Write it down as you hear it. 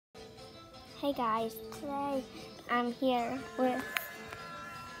Hey guys, today I'm here with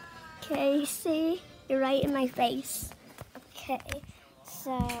Casey. You're right in my face. Okay,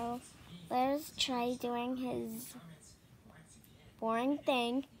 so let's try doing his boring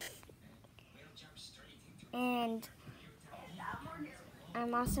thing. And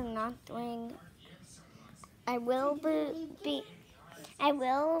I'm also not doing, I will be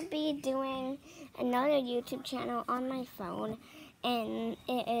doing another YouTube channel on my phone, and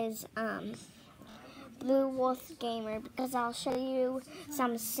it is Blue Wolf Gamer, because I'll show you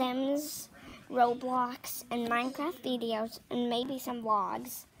some Sims, Roblox, and Minecraft videos, and maybe some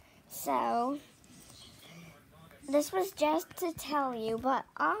vlogs. So this was just to tell you, but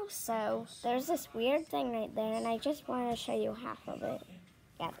also there's this weird thing right there, and I just want to show you half of it.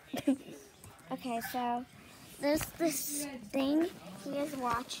 Yeah. Okay, so there's this thing he is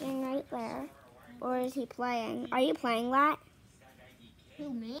watching right there. Or is he playing? Are you playing that?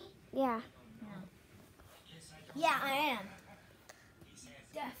 Who, me? Yeah. No. Yeah, I am.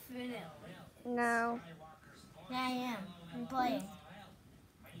 Definitely. No. Yeah, I am. I'm playing.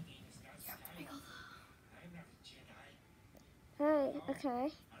 Hey, okay.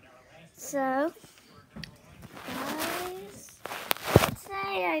 So, guys,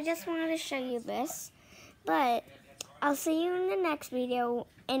 today I just wanted to show you this, but I'll see you in the next video,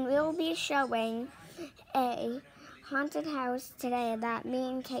 and we'll be showing a haunted house today that me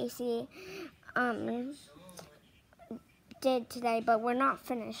and Casey did today, but we're not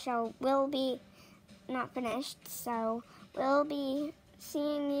finished, so we'll be not finished, so we'll be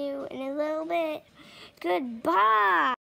seeing you in a little bit. Goodbye!